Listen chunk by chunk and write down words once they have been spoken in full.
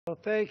Well,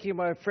 thank you,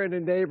 my friend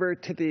and neighbor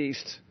to the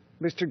east,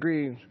 Mr.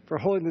 Green, for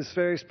holding this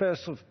very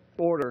special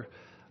order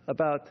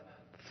about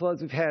the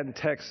floods we've had in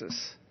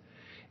Texas.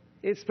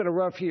 It's been a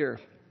rough year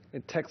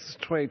in Texas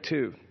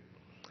 22.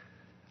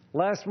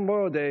 Last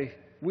Memorial Day,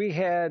 we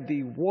had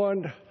the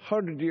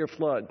 100-year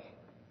flood.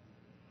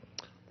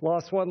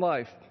 Lost one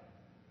life.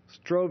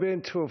 Drove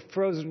into a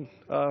frozen,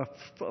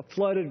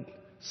 flooded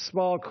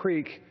small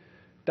creek,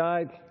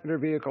 died in her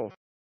vehicle.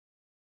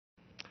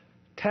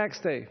 Tax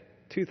day,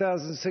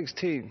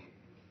 2016.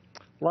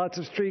 Lots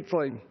of street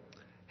flooding.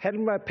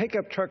 Heading my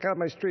pickup truck out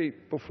my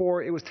street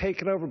before it was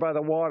taken over by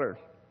the water.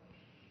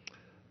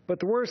 But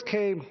the worst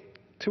came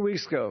 2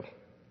 weeks ago.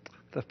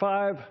 The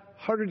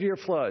 500-year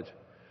flood.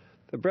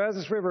 The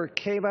Brazos River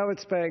came out of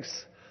its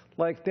banks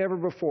like never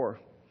before.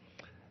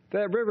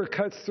 That river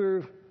cuts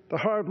through the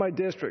heart of my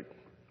district.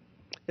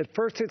 It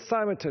first hit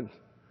Simonton,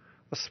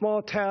 a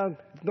small town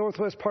in the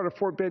northwest part of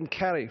Fort Bend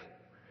County.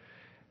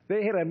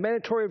 They had a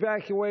mandatory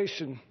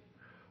evacuation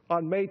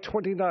on May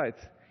 29th.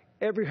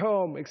 Every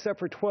home except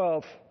for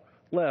 12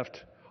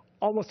 left.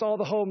 Almost all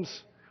the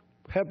homes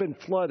have been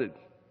flooded.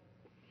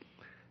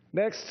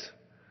 Next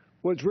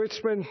was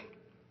Richmond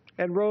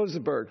and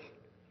Rosenberg.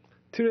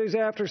 2 days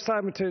after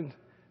Simonton,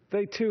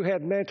 they too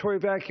had mandatory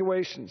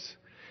evacuations,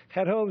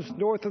 had homes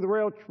north of the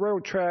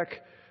railroad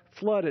track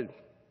flooded.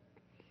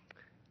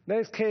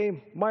 Next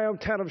came my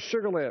hometown of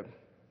Sugar Land.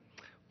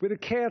 We had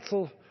to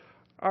cancel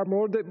our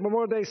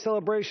Memorial Day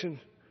celebration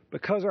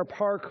because our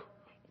park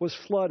was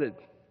flooded.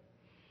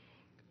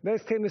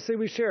 Next came the city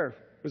we share,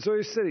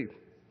 Missouri City,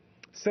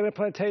 Senate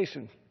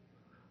Plantation,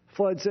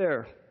 floods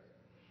there.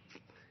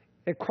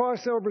 And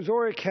crossing over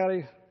Missouri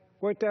County,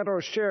 went down to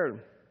our Sheridan.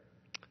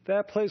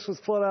 That place was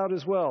flooded out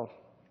as well.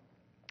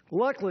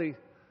 Luckily,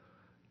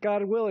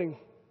 God willing,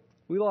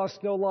 we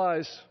lost no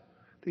lives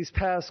these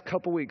past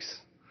couple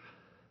weeks.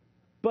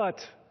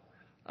 But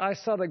I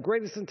saw the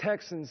greatest in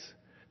Texans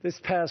this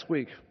past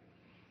week.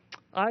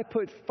 I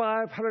put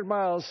 500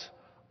 miles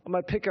on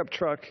my pickup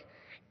truck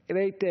in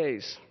 8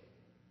 days.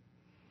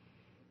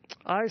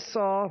 I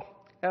saw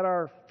at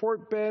our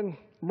Fort Bend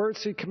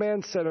Emergency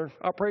Command Center,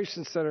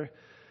 Operations Center,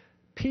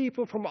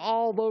 people from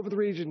all over the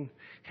region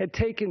had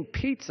taken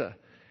pizza,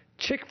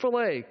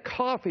 Chick-fil-A,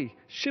 coffee,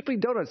 Shipley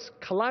donuts,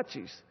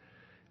 kolaches.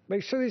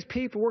 Make sure these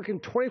people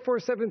working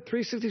 24/7,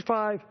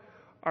 365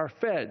 are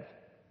fed.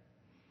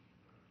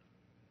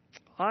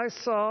 I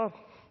saw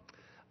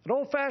an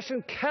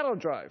old-fashioned cattle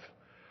drive.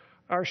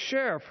 Our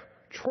sheriff,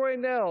 Troy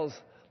Nels,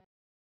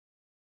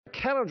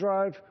 cattle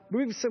drive,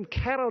 moving some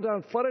cattle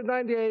down flooded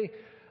 90A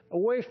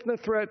away from the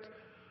threat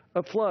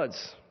of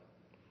floods.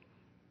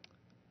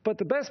 But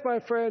the best, my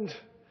friend,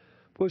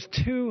 was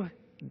 2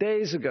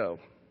 days ago.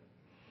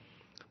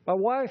 My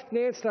wife,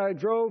 Nancy, and I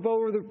drove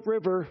over the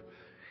river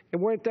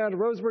and went down to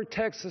Rosenberg,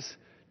 Texas,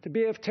 to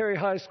B.F. Terry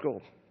High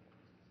School.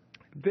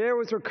 There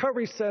was a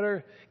recovery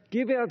center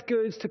giving out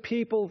goods to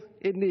people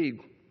in need.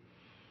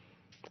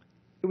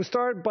 It was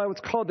started by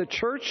what's called the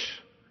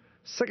Church,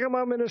 Second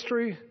Mile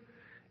Ministry,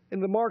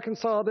 and the Mark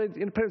Consolidated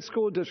Independent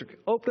School District.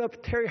 Opened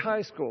up Terry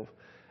High School.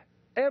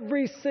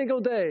 Every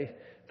single day,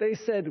 they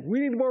said, we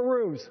need more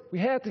rooms. We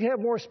have to have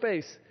more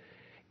space.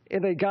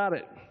 And they got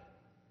it.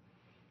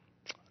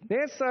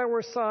 Nancy and I were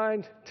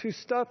assigned to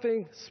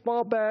stuffing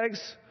small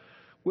bags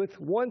with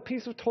one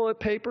piece of toilet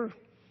paper,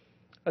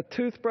 a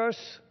toothbrush,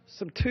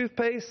 some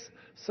toothpaste,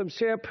 some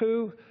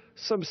shampoo,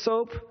 some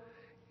soap,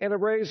 and a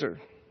razor.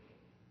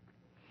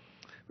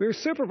 We were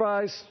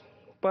supervised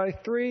by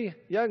 3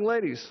 young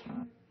ladies,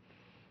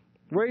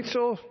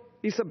 Rachel,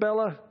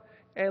 Isabella,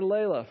 and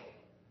Layla.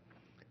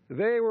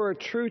 They were a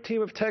true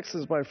team of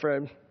Texans, my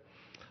friend.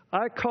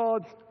 I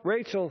called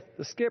Rachel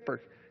the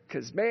skipper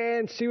because,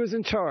 man, she was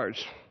in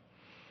charge.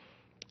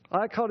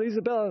 I called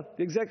Isabella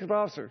the executive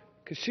officer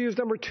because she was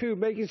number 2,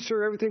 making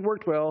sure everything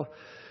worked well.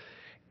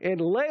 And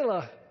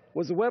Layla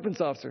was the weapons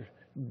officer.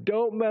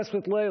 Don't mess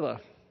with Layla.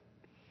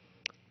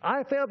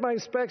 I failed my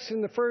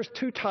inspection the first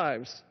 2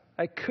 times.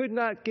 I could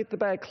not get the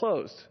bag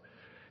closed.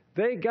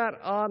 They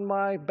got on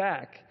my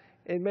back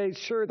and made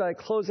sure that I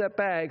closed that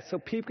bag so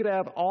people could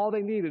have all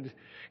they needed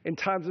in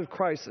times of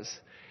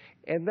crisis.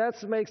 And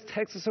that's what makes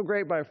Texas so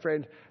great, my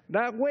friend.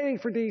 Not waiting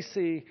for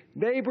D.C.,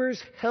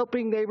 neighbors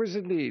helping neighbors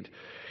in need.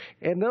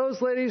 And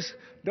those ladies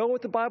know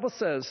what the Bible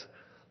says.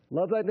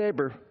 Love thy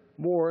neighbor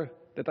more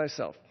than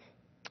thyself.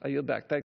 I yield back. Thank you.